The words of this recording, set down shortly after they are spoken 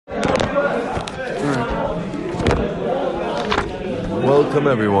Welcome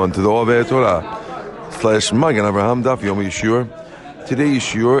everyone to the Ove Torah / Magen Avraham Daf Yomi Yeshua. Today's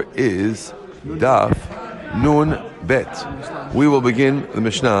Yeshua is Daf Nun Bet. We will begin the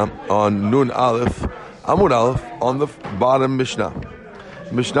Mishnah on Nun Aleph, Amud Aleph, on the bottom Mishnah.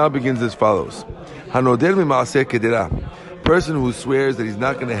 Mishnah begins as follows: Hanoder mi'maaseh kedera. Person who swears that he's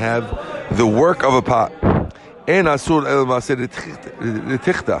not going to have the work of a pot. En asur el maaseh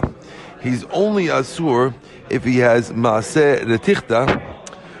retichta. He's only asur if he has maaseh retichta,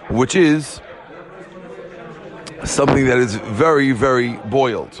 which is something that is very, very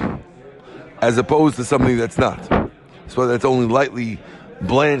boiled, as opposed to something that's not. So that's only lightly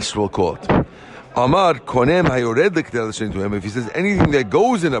blanched, we'll call it. Amar konem hayored l'kedera to him. If he says anything that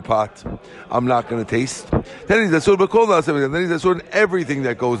goes in a pot, I'm not going to taste. Then he's asur b'kol na'aseh. Then he's asur in everything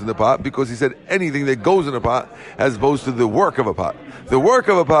that goes in the pot, because he said anything that goes in a pot, as opposed to the work of a pot. The work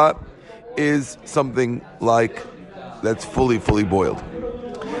of a pot is something like that's fully boiled.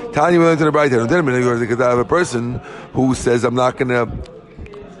 Tanya went to the bright side. Because I have a person who says I'm not going to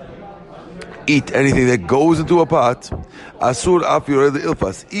eat anything that goes into a pot. Asur af yored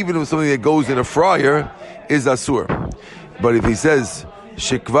ilfas. Even if something that goes in a fryer is asur. But if he says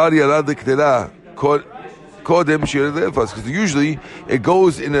shekvar yarad l'kedera kodem sheyored ilfas, because usually it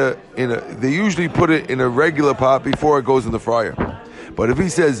goes in a they usually put it in a regular pot before it goes in the fryer. But if he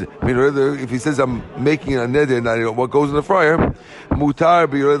says I'm making a neder and I know what goes in the fryer, mutar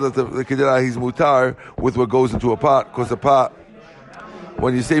b'yored l'kedera, he's mutar with what goes into a pot, because the pot,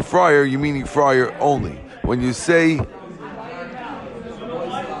 when you say fryer, you mean fryer only. When you say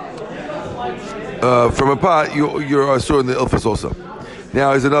from a pot, you're asur in the ilfas also.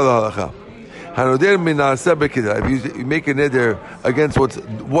 Now, there's another halacha. If you make a neder against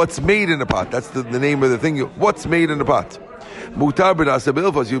what's made in the pot, that's the name of the thing. What's made in the pot? Mutar b'naseh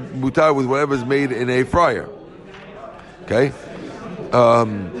b'ilfas. You mutar with whatever's made in a fryer. Okay.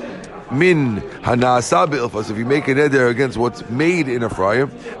 Min hanasa b'ilfas. If you make a neder against what's made in a fryer,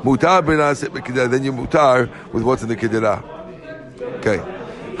 mutar b'naseh b'kedera. Then you mutar with what's in the kedera. Okay.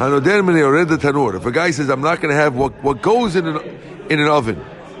 Hanoder min yored tanur. If a guy says I'm not going to have what goes in an oven,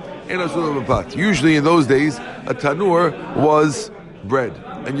 in a sort of a pot. Usually in those days, a tanur was bread,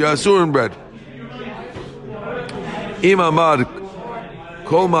 and you're asur in bread. Im amar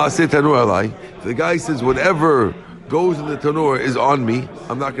kol maaseh tanur alai. If the guy says whatever goes in the tanur is on me,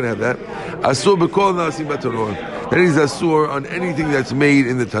 I'm not going to have that. Asur b'kol na'asim b'tanur. Then he's asur on anything that's made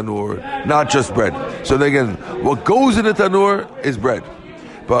in the tanur, not just bread. So then again, what goes in the tanur is bread,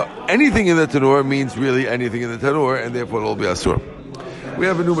 but anything in the tanur means really anything in the tanur, and therefore it will be asur. We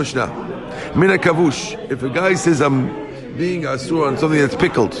have a new Mishnah. Mina kavush. If a guy says I'm being asur on something that's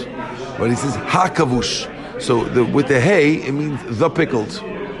pickled, but he says ha kavush. So with the hay, it means the pickled.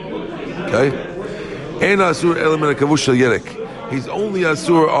 Okay? En asur element kavush shel yerek. He's only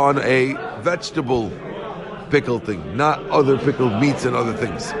asur on a vegetable pickled thing, not other pickled meats and other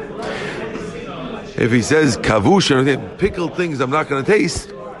things. If he says kavush and pickled things I'm not going to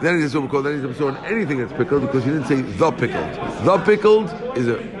taste, then he's asur on anything that's pickled, because he didn't say the pickled. The pickled is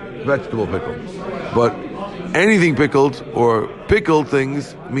a vegetable pickle. But anything pickled or pickled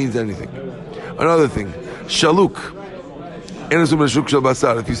things means anything. Another thing, shaluk.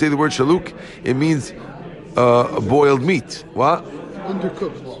 If you say the word shaluk, it means boiled meat. What?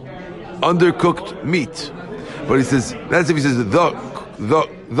 Undercooked meat. But he says, that's if he says the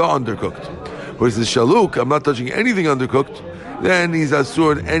undercooked. But he says shaluk, I'm not touching anything undercooked, then he's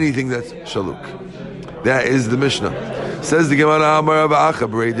asur on anything that's shaluk. That is the Mishnah. Says the Gemara, Amar Rav Acha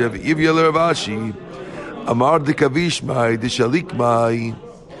B'Reidev Ivya Rav Ashi Amar Dekavish Mai Deshalik Mai.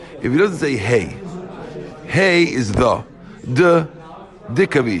 If he doesn't say hey is the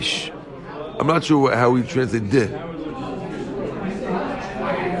Dekavish. I'm not sure how we translate de.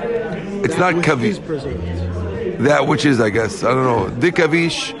 It's not kavish. That which is, I guess, I don't know,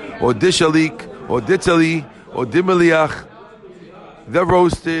 dikavish or dishalik or ditali or dimaliach. The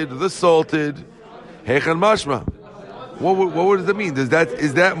roasted, the salted, hechan mashma. What does that mean? Is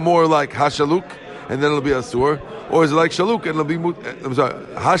that more like hashaluk and then it'll be asur, or is it like shaluk and it'll be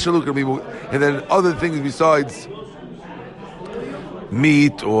hashaluk and it'll be and then other things besides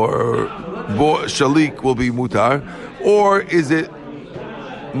meat or shalik will be mutar, or is it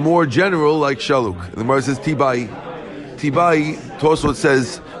more general like shaluk? And the Gemara says tibai. Tibai, Tosfot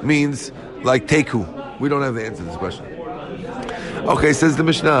says, means like teku. We don't have the answer to this question. Okay, says the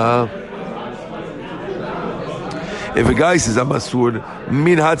Mishnah. If a guy says I'm asur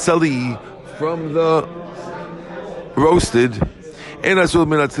min hatzali, from the roasted, and asur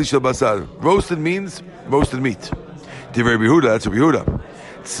min hatzli shel basar. Roasted means roasted meat. Divrei Yehuda, that's Yehuda.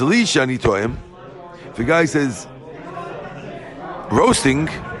 Tzli shani toim. If a guy says roasting,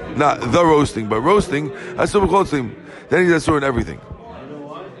 not the roasting, but roasting, asur b'chol tzlim. Then he's asur in everything.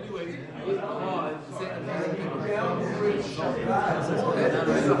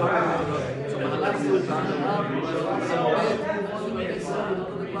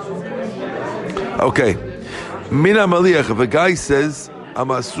 Okay. Mina maliach, if a guy says, I'm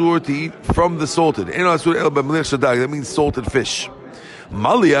asur to eat from the salted. That means salted fish.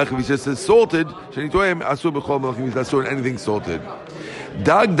 Maliach, if he just says salted, he's asur in anything salted.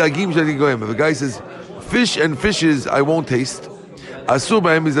 Dag dagim shani goyim. If a guy says fish and fishes I won't taste, asur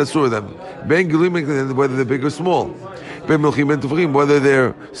b'hem is asur them. Ben gilim, whether they're big or small. Ben milchim ben tufachim, whether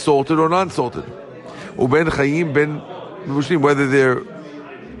they're salted or non-salted. Uben chayim ben mushlim, whether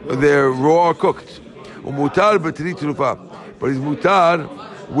they're raw or cooked. Umutar b'tiri terufa, but he's mutar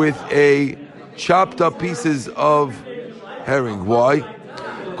with a chopped up pieces of herring. Why?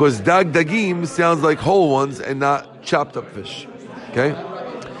 Because dag dagim sounds like whole ones and not chopped up fish. Okay?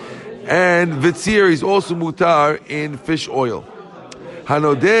 And vitzir is also mutar in fish oil.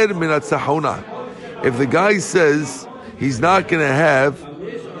 Hanoder minat sahona. If the guy says he's not going to have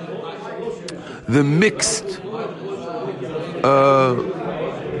the mixed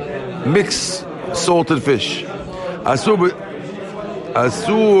salted fish, asur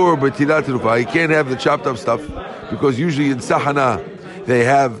b'tilat terufa, he can't have the chopped up stuff because usually in sahana they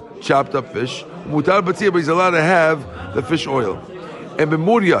have chopped up fish. Mutar b'tzir, but he's allowed to have the fish oil. And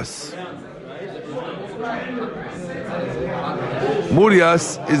b'murias,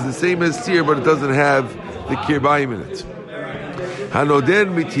 murias is the same as tzir, but it doesn't have the kirbayim in it. Hanoder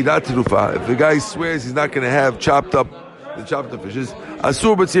mitilat terufa, if the guy swears he's not going to have the chopped up fishes,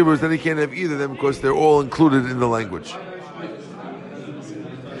 asur b'tzir, then he can't have either of them because they're all included in the language.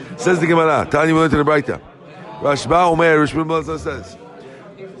 Says the Gemara, Tani went to the Braita. Rashba Omer, Rishon Malazar says,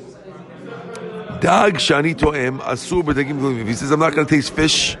 Dag shani to'em asur b'dagim glulim. If he says I'm not going to taste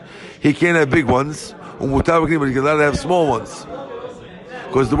fish, he can't have big ones. Umutar b'klim, but he can allowed to have small ones.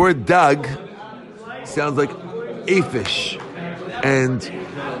 Because the word dag sounds like a fish, and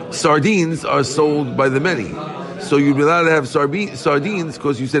sardines are sold by the many. So you'd be allowed to have sardines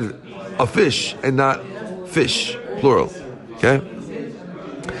because you said a fish and not fish, plural. Okay.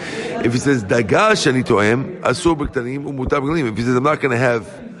 If he says daga shani to'em asur b'ktanim umutar b'klim, if he says I'm not going to have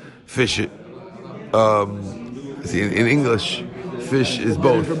fish. In English, fish is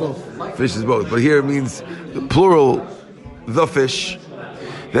both. Fish is both. But here it means the plural, the fish.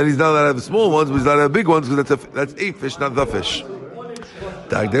 Then he's not allowed to have the small ones, but he's allowed to have big ones because that's a fish, not the fish.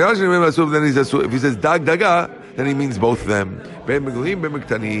 Dag daga, then he says, if he says dag daga, then he means both of them. Ben meglim, ben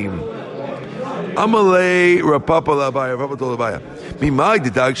mektanim. Amalei rapapa labaya, rapapa told labaya. Mimai the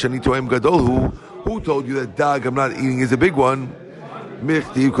dag shani toem gadol. Who told you that dag I'm not eating is a big one?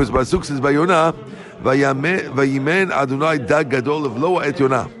 Michti, because Basuk says by Yonah, Vayimen Adonai dag gadol of loa et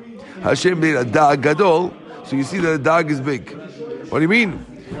Yonah. Hashem made a dag gadol, so you see that a dag is big. What do you mean?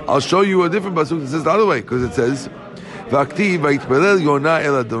 I'll show you a different Basuk that says the other way, because it says, Vakti vayitpelel Yonah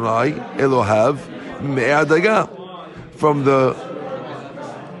el Adonai Elohav me'ah daga, from the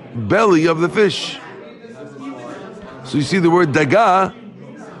belly of the fish. So you see the word daga,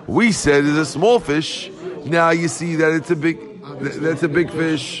 we said is a small fish. Now you see that it's a big. That's a big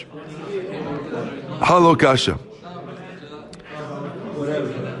fish. Halo kasha.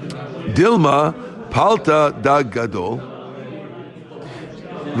 Dilma palta dag gadol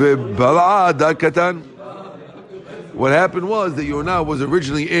ve'bala'a dag katan. What happened was that Yonah was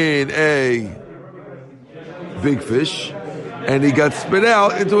originally in a big fish, and he got spit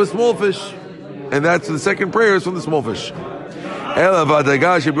out into a small fish, and that's the second prayer is from the small fish. The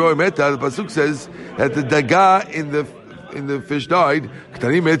pasuk says that the daga in the fish died. If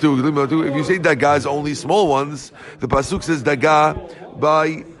you say daga is only small ones, the pasuk says daga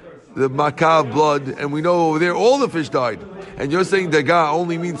by the makav blood, and we know over there all the fish died. And you're saying daga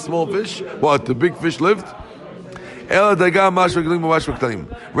only means small fish? What, the big fish lived? Rather, we're going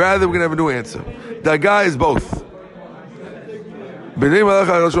to have a new answer. Daga is both.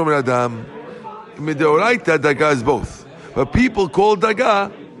 Daga is both. But people call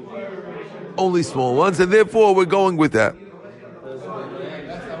daga only small ones, and therefore we're going with that.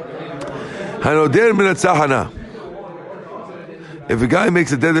 If a guy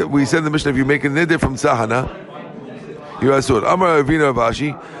makes a neder, we said in the Mishnah, if you make a neder from tzahana, you're asur. Amar Ravina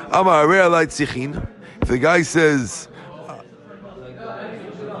Ravashi, Amar Arei Alai Tzichin. If the guy says,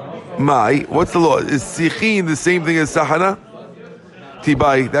 "My," what's the law? Is tzichin the same thing as tzahana?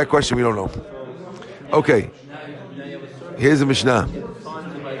 Tibai. That question we don't know. Okay. Here's the Mishnah.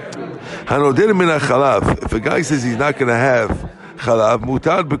 Hanoder min chalav. If a guy says he's not going to have chalav,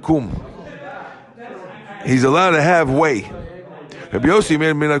 mutar bekum. He's allowed to have whey. Rabbi Yossi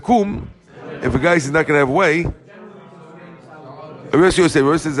made minakum. If a guy is not going to have whey, Rabbi Yossi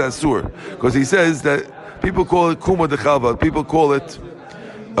says asur, because he says that people call it kuma de chalva, people call it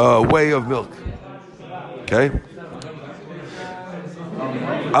whey of milk. Okay.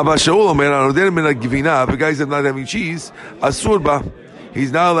 Abba Shaul man, if a guy is not having cheese, asur ba,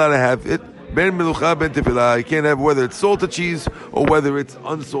 he's not allowed to have it. Ben melucha ben tefillah, he can't have whether it's salted cheese or whether it's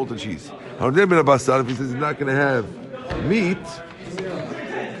unsalted cheese. If he says he's not going to have meat,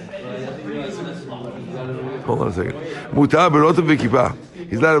 hold on a second. Mutar berotav v'kippah.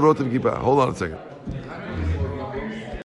 He's not a berotav v'kippah. Hold on a second.